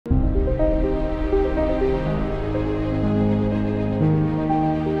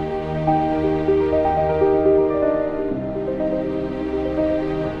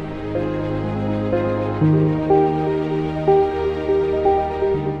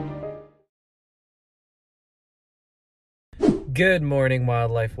Good morning,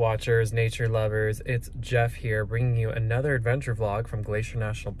 wildlife watchers, nature lovers. It's Jeff here, bringing you another adventure vlog from Glacier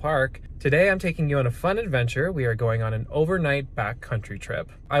National Park. Today I'm taking you on a fun adventure. We are going on an overnight backcountry trip.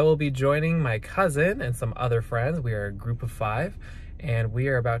 I will be joining my cousin and some other friends. We are a group of 5 and we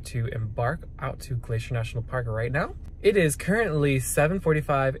are about to embark out to Glacier National Park right now. It is currently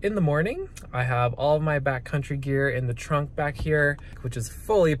 7:45 in the morning. I have all of my backcountry gear in the trunk back here, which is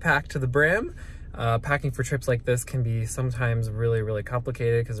fully packed to the brim. Packing for trips like this can be sometimes really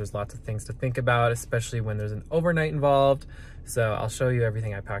complicated because there's lots of things to think about, especially when there's an overnight involved. So I'll show you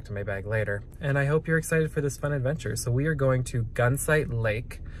everything I packed in my bag later. And I hope you're excited for this fun adventure. So we are going to Gunsight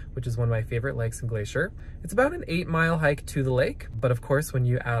Lake, which is one of my favorite lakes in Glacier. It's about an 8-mile hike to the lake, but of course when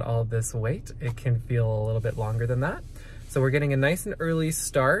you add all of this weight, it can feel a little bit longer than that. So we're getting a nice and early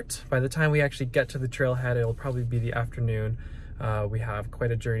start. By the time we actually get to the trailhead, it'll probably be the afternoon. We have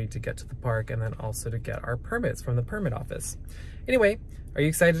quite a journey to get to the park and then also to get our permits from the permit office. Anyway, are you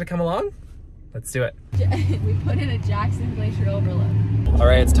excited to come along? Let's do it. We put in a Jackson Glacier overload. All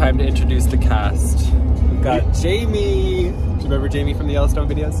right, it's time to introduce the cast. We've got Jamie. Do you remember Jamie from the Yellowstone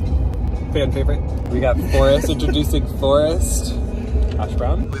videos? Fan favorite. We got Forrest introducing Forrest. Ash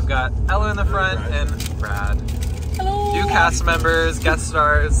Brown. We've got Ella in the front and Brad. Hello. New cast members, guest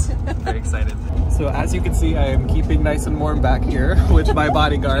stars. Very excited. So as you can see, I am keeping nice and warm back here with my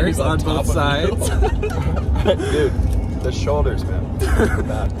bodyguards on both sides. Dude, the shoulders,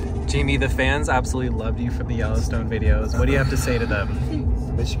 man. Jamie, the fans absolutely loved you from the Yellowstone videos. What do you have to say to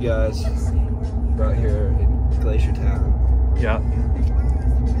them? Miss you guys. We're out here in Glacier Town. Yeah.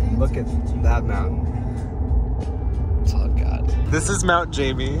 Look at that mountain. Oh God. This is Mount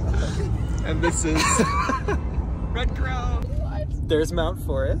Jamie. And this is Red Crow. There's Mount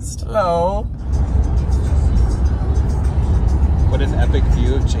Forest. Hello. What an epic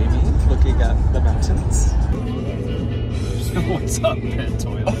view of Jamie looking at the mountains. What's up, man?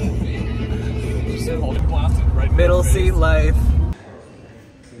 Toilet. Just holding plastic right Middle seat life.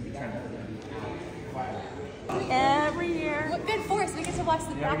 Every year. Look good for us. We get to watch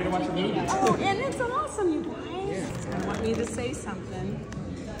the backcountry video. Oh, and it's awesome, you guys. I want me to say something.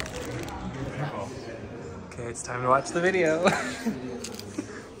 Okay, it's time to watch the video.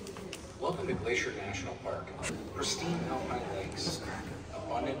 Welcome to Glacier National Park. Pristine alpine lakes,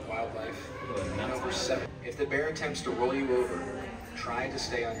 abundant wildlife, and over 7. If the bear attempts to roll you over, try to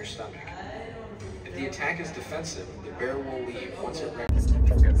stay on your stomach. If the attack is defensive, the bear will leave once it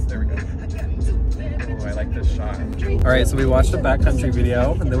Focus, there we go. Oh, I like this shot. All right, so we watched a backcountry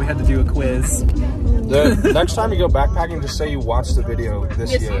video and then we had to do a quiz. The next time you go backpacking, just say you watched the video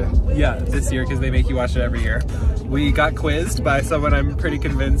this year. Yeah, this year, because they make you watch it every year. We got quizzed by someone I'm pretty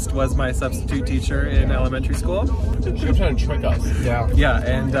convinced was my substitute teacher in elementary school. She was trying to trick us. Yeah. Yeah,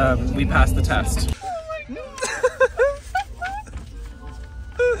 and we passed the test.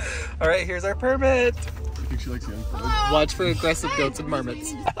 All right, here's our permit. I think she likes young kids. Watch for aggressive goats and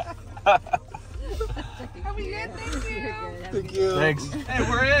marmots. Are we good? Thank you. Thank you. Thanks. Hey,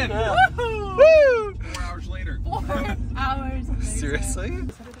 we're in! Woo! 4 hours later. 4 hours. Seriously?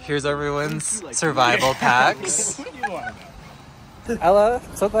 Here's everyone's survival packs. Ella,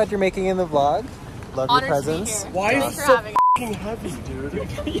 so glad you're making in the vlog. Love your presence. Why is it so f***ing heavy, dude?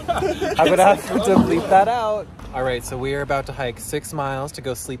 I'm gonna have to bleep that out. All right, so we are about to hike 6 miles to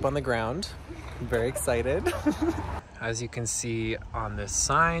go sleep on the ground. I'm very excited. As you can see on this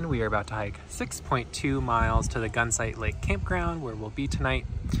sign, we are about to hike 6.2 miles to the Gunsight Lake campground where we'll be tonight.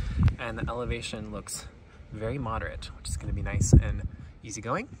 And the elevation looks very moderate, which is gonna be nice and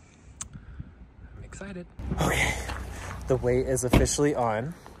easygoing. I'm excited. Okay, the wait is officially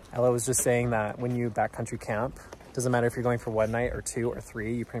on. Ella was just saying that when you backcountry camp, doesn't matter if you're going for 1 night or 2 or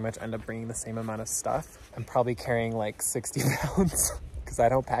 3, you pretty much end up bringing the same amount of stuff. I'm probably carrying like 60 pounds because I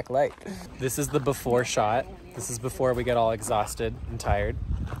don't pack light. This is the before shot. This is before we get all exhausted and tired.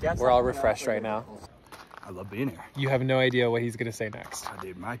 We're all refreshed right now. I love being here. You have no idea what he's gonna say next. Oh,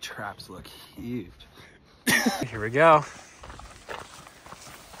 dude, my traps look huge. Here we go.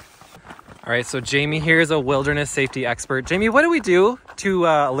 All right, so Jamie here is a wilderness safety expert. Jamie, what do we do to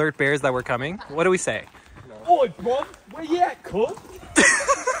alert bears that we're coming? What do we say? Oi, bro, where you at, cunt?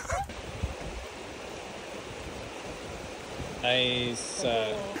 Nice.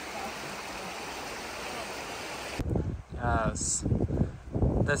 Yes.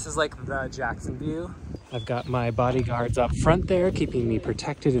 This is like the Jackson view. I've got my bodyguards up front there, keeping me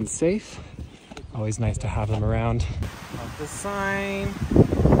protected and safe. Always nice to have them around. Love the sign.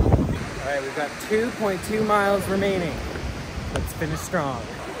 All right, we've got 2.2 miles remaining. Let's finish strong.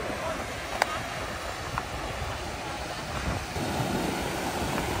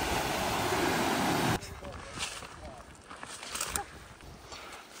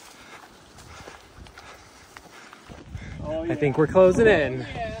 I think we're closing in.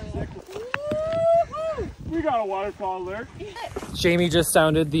 We got a waterfall alert. Jamie just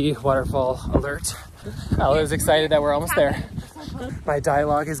sounded the waterfall alert. Ella is excited that we're almost there. My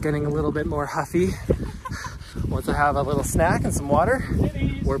dialogue is getting a little bit more huffy. Once I have a little snack and some water,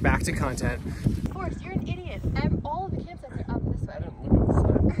 we're back to content. Forrest, you're an idiot. All of the campsites are up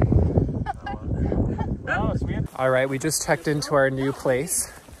this way. All right, we just checked into our new place.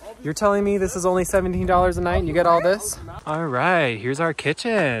 You're telling me this is only $17 a night and you get all this? All right, here's our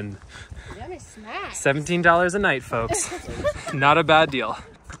kitchen. Yummy snack. $17 a night, folks. Not a bad deal.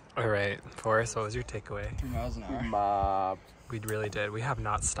 All right, Forrest, what was your takeaway? 3 miles an hour. We really did. We have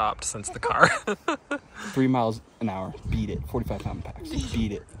not stopped since the car. 3 miles an hour. Beat it. 45-pound packs.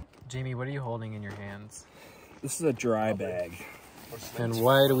 Beat it. Jamie, what are you holding in your hands? This is a dry bag. And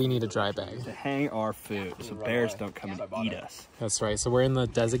why do we need a dry bag? To hang our food so bears don't come and eat us. That's right. So we're in the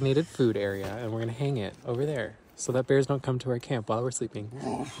designated food area and we're going to hang it over there so that bears don't come to our camp while we're sleeping.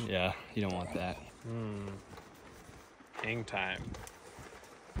 Yeah, you don't want that. Hang time.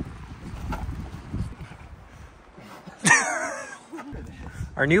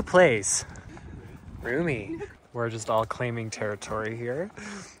 Our new place. Roomy. We're just all claiming territory here.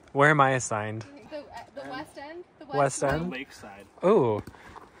 Where am I assigned? The west end? The West end? Lakeside. Oh,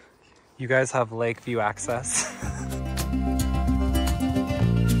 you guys have lake view access.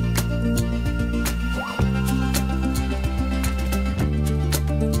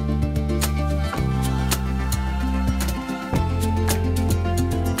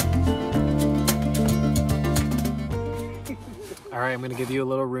 All right, I'm gonna give you a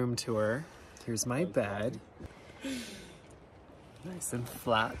little room tour. Here's my bed. Nice and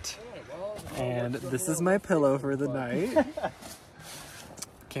flat. And this is my pillow for the night.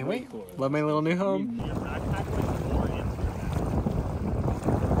 Can't wait. Love my little new home.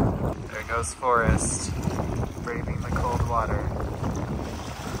 There goes Forrest, braving the cold water.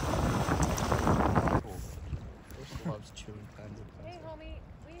 Hey, homie,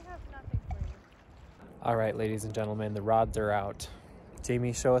 we have nothing for you. All right, ladies and gentlemen, the rods are out.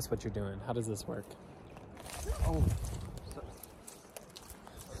 Jamie, show us what you're doing. How does this work? Oh.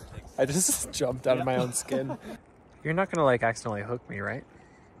 I just jumped out of my own skin. You're not gonna like accidentally hook me, right?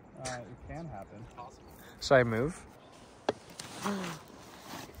 It can happen. Should I move?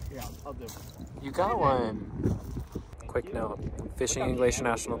 Yeah, I'll do it. You got one. Quick note, fishing in Glacier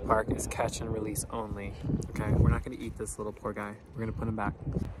National Park is catch and release only. Okay, we're not gonna eat this little poor guy. We're gonna put him back.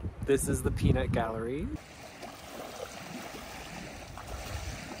 This is the peanut gallery.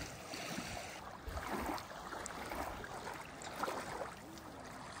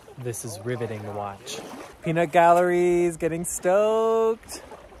 This is riveting to watch. Peanut galleries getting stoked.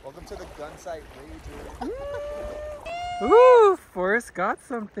 Welcome to the Gunsight Lake. Ooh, Forrest got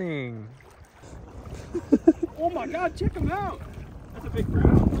something. Oh my god, check him out! That's a big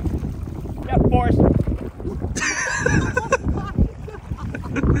brown. Yeah, Forrest.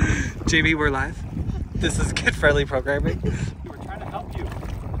 JB, we're live. This is kid-friendly programming. We're trying to help you.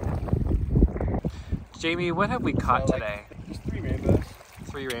 Jamie, what have we caught today? Just 3 rainbows.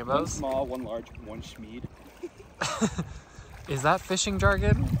 3 1 rainbows? small, 1 large, 1 schmeed. Is that fishing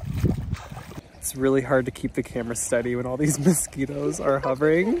jargon? It's really hard to keep the camera steady when all these mosquitoes are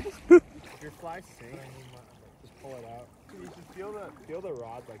hovering. If your fly sinks, just pull it out. You should feel the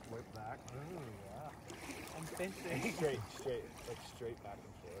rod like whip back. Oh yeah. I'm fishing. Straight back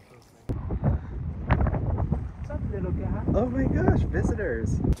and forth. What's up, little guy? Oh my gosh,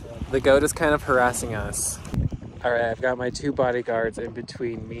 visitors. The goat is kind of harassing us. All right, I've got my 2 bodyguards in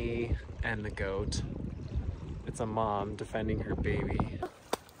between me and the goat. It's a mom defending her baby.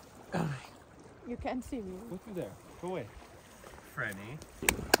 You can't see me. Look through there. Go away. Freddy. You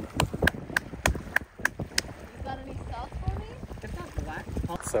got any sauce for me? It's not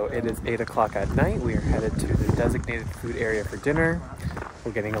black. So it is 8 o'clock at night. We are headed to the designated food area for dinner.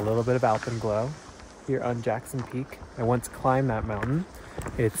 We're getting a little bit of alpenglow here on Jackson Peak. I once climbed that mountain.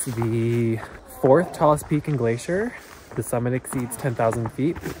 It's the 4th tallest peak in Glacier. The summit exceeds 10,000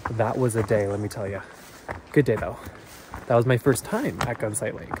 feet. That was a day, let me tell you. Good day though. That was my first time at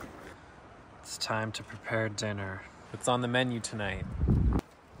Gunsight Lake. It's time to prepare dinner. What's on the menu tonight?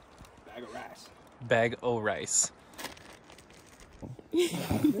 Bag of rice. Bag o' rice.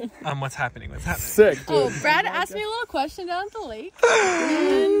 What's happening? What's happening? Sick, dude. Oh, Brad asked me a little question down at the lake.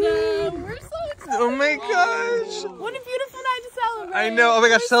 And we're so excited. Oh my gosh! What a beautiful night to celebrate. I know. Oh my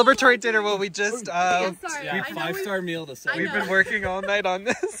gosh, We're so celebratory excited. dinner. Well, we just Yeah, sorry. Yeah, I know 5-star meal to say. I we've know. been working all night on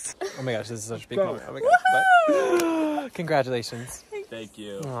this. Oh my gosh, this is such a big Go. moment. Oh my gosh. But, congratulations. Thank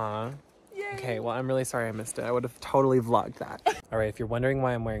you. Aw. Yay. Okay, well, I'm really sorry I missed it. I would have totally vlogged that. All right, if you're wondering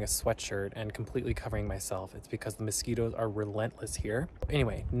why I'm wearing a sweatshirt and completely covering myself, it's because the mosquitoes are relentless here.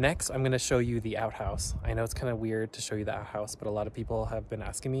 Anyway, next I'm gonna show you the outhouse. I know it's kind of weird to show you the outhouse, but a lot of people have been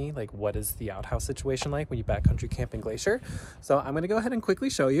asking me, like, what is the outhouse situation like when you backcountry camp in Glacier? So I'm gonna go ahead and quickly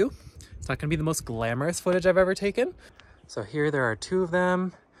show you. It's not gonna be the most glamorous footage I've ever taken. So here there are 2 of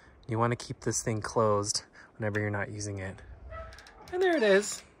them. You wanna keep this thing closed whenever you're not using it. And there it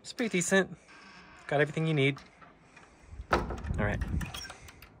is. It's pretty decent. Got everything you need. All right.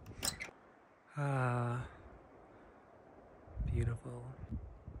 Beautiful.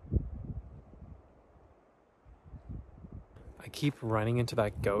 I keep running into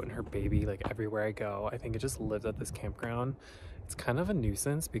that goat and her baby like everywhere I go. I think it just lives at this campground. It's kind of a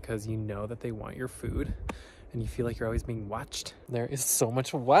nuisance because you know that they want your food and you feel like you're always being watched. There is so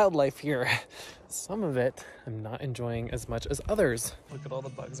much wildlife here. Some of it I'm not enjoying as much as others. Look at all the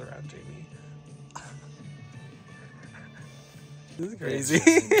bugs around Jamie. This is crazy.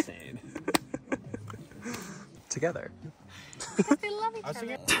 Together. Because they love each other.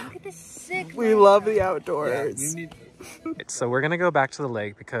 Look at this sick We love the outdoors. Yeah, so we're gonna go back to the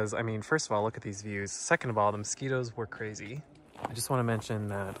lake because, I mean, first of all, look at these views. Second of all, the mosquitoes were crazy. I just want to mention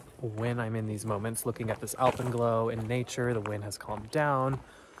that when I'm in these moments looking at this alpenglow in nature, the wind has calmed down,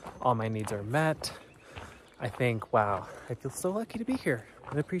 all my needs are met. I think, wow, I feel so lucky to be here.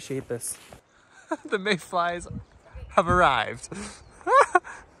 I appreciate this. The mayflies have arrived.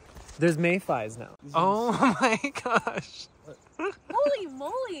 There's mayflies now. Oh my gosh. Holy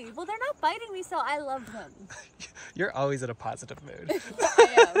moly. Well, they're not biting me, so I love them. You're always in a positive mood.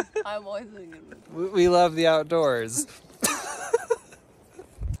 I am. I'm always in a good mood. We love the outdoors.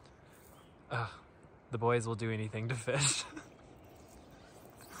 The boys will do anything to fish.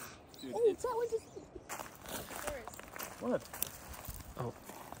 Dude, oh, that one just... What? Oh.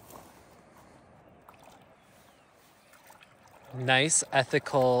 Nice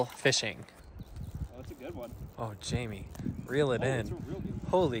ethical fishing. Oh, that's a good one. Oh, Jamie, reel it in. It's a real good one.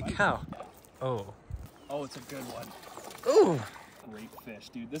 Holy cow. Oh. Oh, it's a good one. Ooh. Great fish,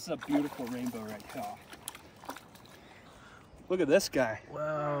 dude. This is a beautiful rainbow right now. Look at this guy.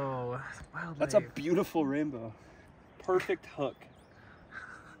 Whoa. Wildlife. That's a beautiful rainbow. Perfect hook.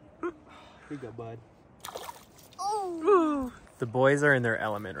 Here you go, bud. Ooh. The boys are in their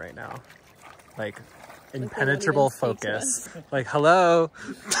element right now. Like, impenetrable focus. Like, hello.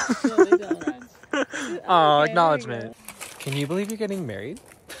 Oh, acknowledgement. Can you believe you're getting married?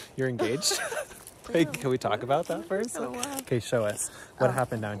 You're engaged? Like, can we talk about that first? Okay, show us. What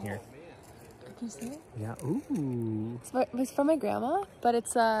happened down here? Can you see it? Yeah. Ooh. It's from my grandma, but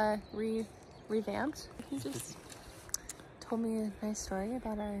it's revamped. He just told me a nice story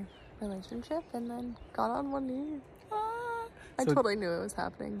about our relationship and then got on one knee. I totally knew it was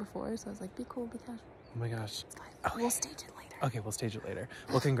happening before, so I was like, be cool, be casual. Oh my gosh. Okay. We'll stage it later. Okay, we'll stage it later.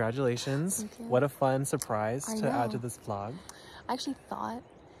 Well, congratulations. Thank you. What a fun surprise to add to know. this vlog. I actually thought,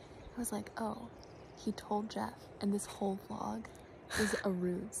 I was like, oh, he told Jeff, and this whole vlog is a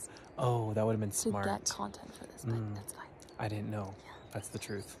ruse. Oh, that would have been smart. To get content for this, but that's fine. I didn't know. Yeah. That's the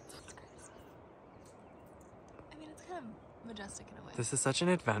truth. That's crazy. I mean, it's kind of majestic in a way. This is such an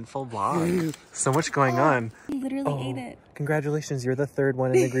eventful vlog. So much going on. He literally ate it. Congratulations, you're the 3rd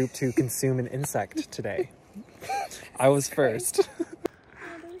one in the group to consume an insect today. I was first. Oh,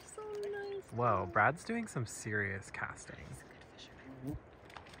 they're so nice. Whoa, Brad's doing some serious casting.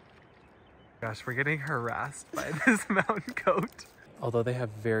 Gosh, we're getting harassed by this mountain goat. Although they have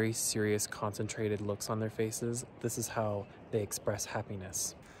very serious, concentrated looks on their faces, this is how they express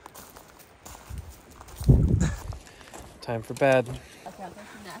happiness. Time for bed. Okay, that's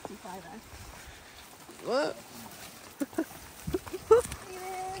a nasty side eye. What?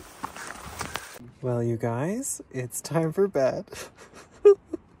 Well, you guys, it's time for bed.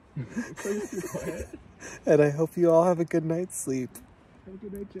 And I hope you all have a good night's sleep. Have a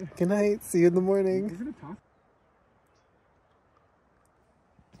good night, Jeff. Good night. See you in the morning. We're gonna talk.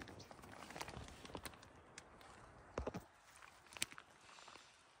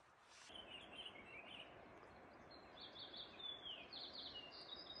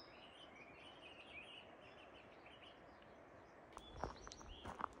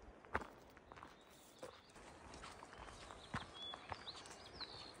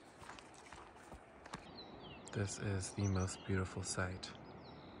 This is the most beautiful sight.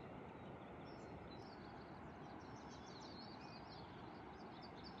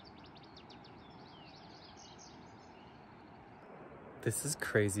 This is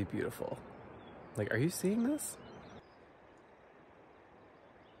crazy beautiful. Like, are you seeing this?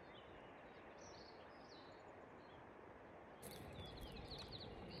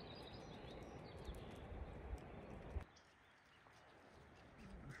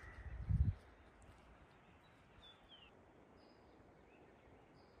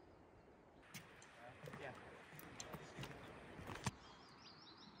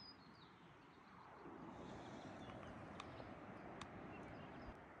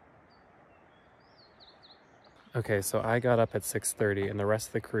 Okay, so I got up at 6:30 and the rest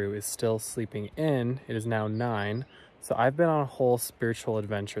of the crew is still sleeping in. It is now 9. So I've been on a whole spiritual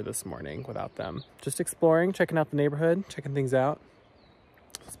adventure this morning without them. Just exploring, checking out the neighborhood, checking things out.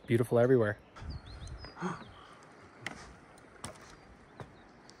 It's beautiful everywhere.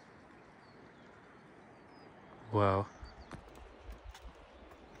 Whoa.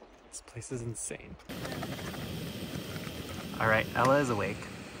 This place is insane. All right, Ella is awake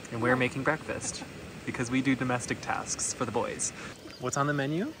and we're making breakfast because we do domestic tasks for the boys. What's on the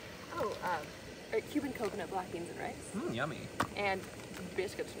menu? Oh, Cuban coconut black beans and rice. Yummy. And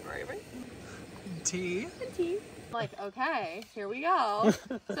biscuits and gravy. Tea. And tea. Like, okay, here we go.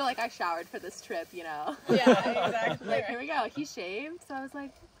 So like I showered for this trip, you know. Yeah, exactly. Like, here we go. He shaved, so I was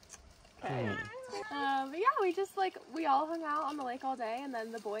like, okay. But yeah, we all hung out on the lake all day, and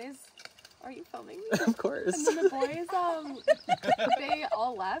then the boys, are you filming me? Of course. And then the boys, they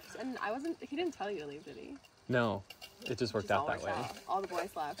all left, and he didn't tell you to leave, did he? No, it just worked out that way. All the boys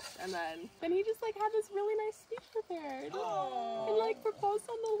left, and then he just like had this really nice speech prepared. Aww. And like proposed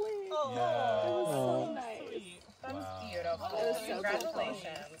on the lake. Aww. Yeah. It was so nice. That was beautiful. It was so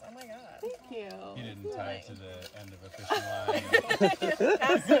Congratulations. Oh my god. Thank you. You didn't tie it to the end of a fishing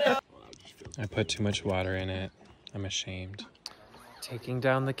line. I put too much water in it. I'm ashamed. Taking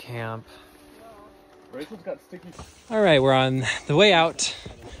down the camp. Rachel's got sticky. All right, we're on the way out.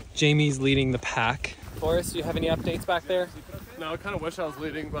 Jamie's leading the pack. Forrest, do you have any updates back there? No, I kind of wish I was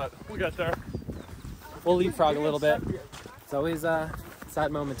leading, but we'll get there. We'll leapfrog a little bit. It's always a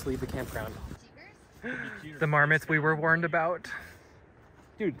sad moment to leave the campground. The marmots we were warned about.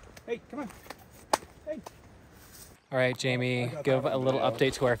 Dude, hey, come on. Hey. All right, Jamie, give a little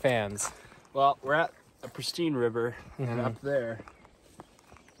update to our fans. Well, we're at a pristine river, and up there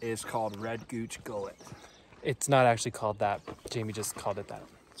is called Red Gooch Gullet. It's not actually called that. Jamie just called it that.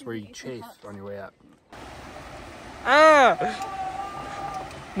 It's where you chafe on your way up. Ah!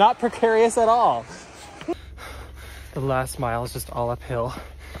 Not precarious at all. The last mile is just all uphill.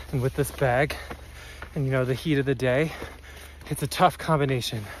 And with this bag, and you know, the heat of the day, it's a tough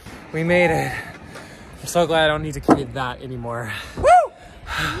combination. We made it. I'm so glad I don't need to carry that anymore. Woo!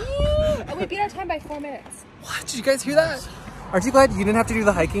 And we beat our time by 4 minutes. What? Did you guys hear that? Aren't you glad you didn't have to do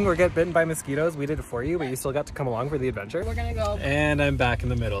the hiking or get bitten by mosquitoes? We did it for you, but you still got to come along for the adventure. We're gonna go. And I'm back in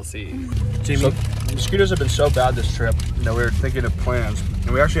the middle seat. Jamie? So, mosquitoes have been so bad this trip that we were thinking of plans.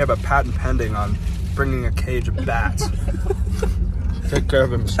 And we actually have a patent pending on bringing a cage of bats. Take care of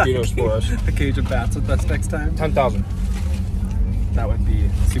the mosquitoes for us. A cage of bats with us next time? 10,000. That would be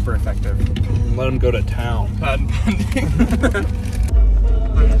super effective. And let them go to town. Patent pending.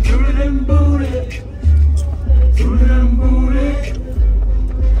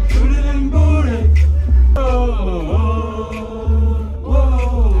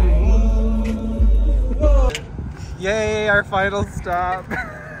 Yay, our final stop.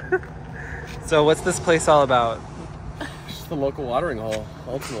 So what's this place all about? Just the local watering hole,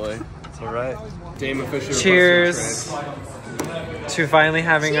 ultimately. It's all right. Dame official. Cheers to finally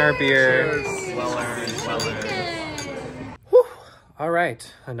having our beer. Cheers. Well earned, well earned. Whew. All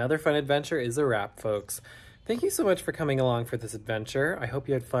right, another fun adventure is a wrap, folks. Thank you so much for coming along for this adventure. I hope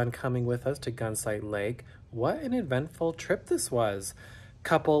you had fun coming with us to Gunsight Lake. What an eventful trip this was.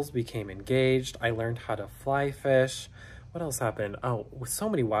 Couples became engaged. I learned how to fly fish. What else happened? Oh, with so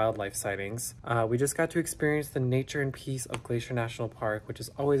many wildlife sightings. We just got to experience the nature and peace of Glacier National Park, which is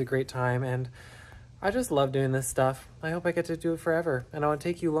always a great time, and I just love doing this stuff. I hope I get to do it forever, and I want to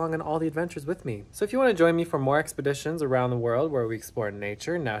take you along on all the adventures with me. So if you want to join me for more expeditions around the world where we explore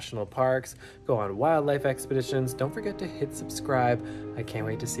nature, national parks, go on wildlife expeditions, don't forget to hit subscribe. I can't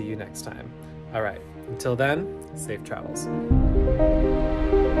wait to see you next time. All right, until then, safe travels.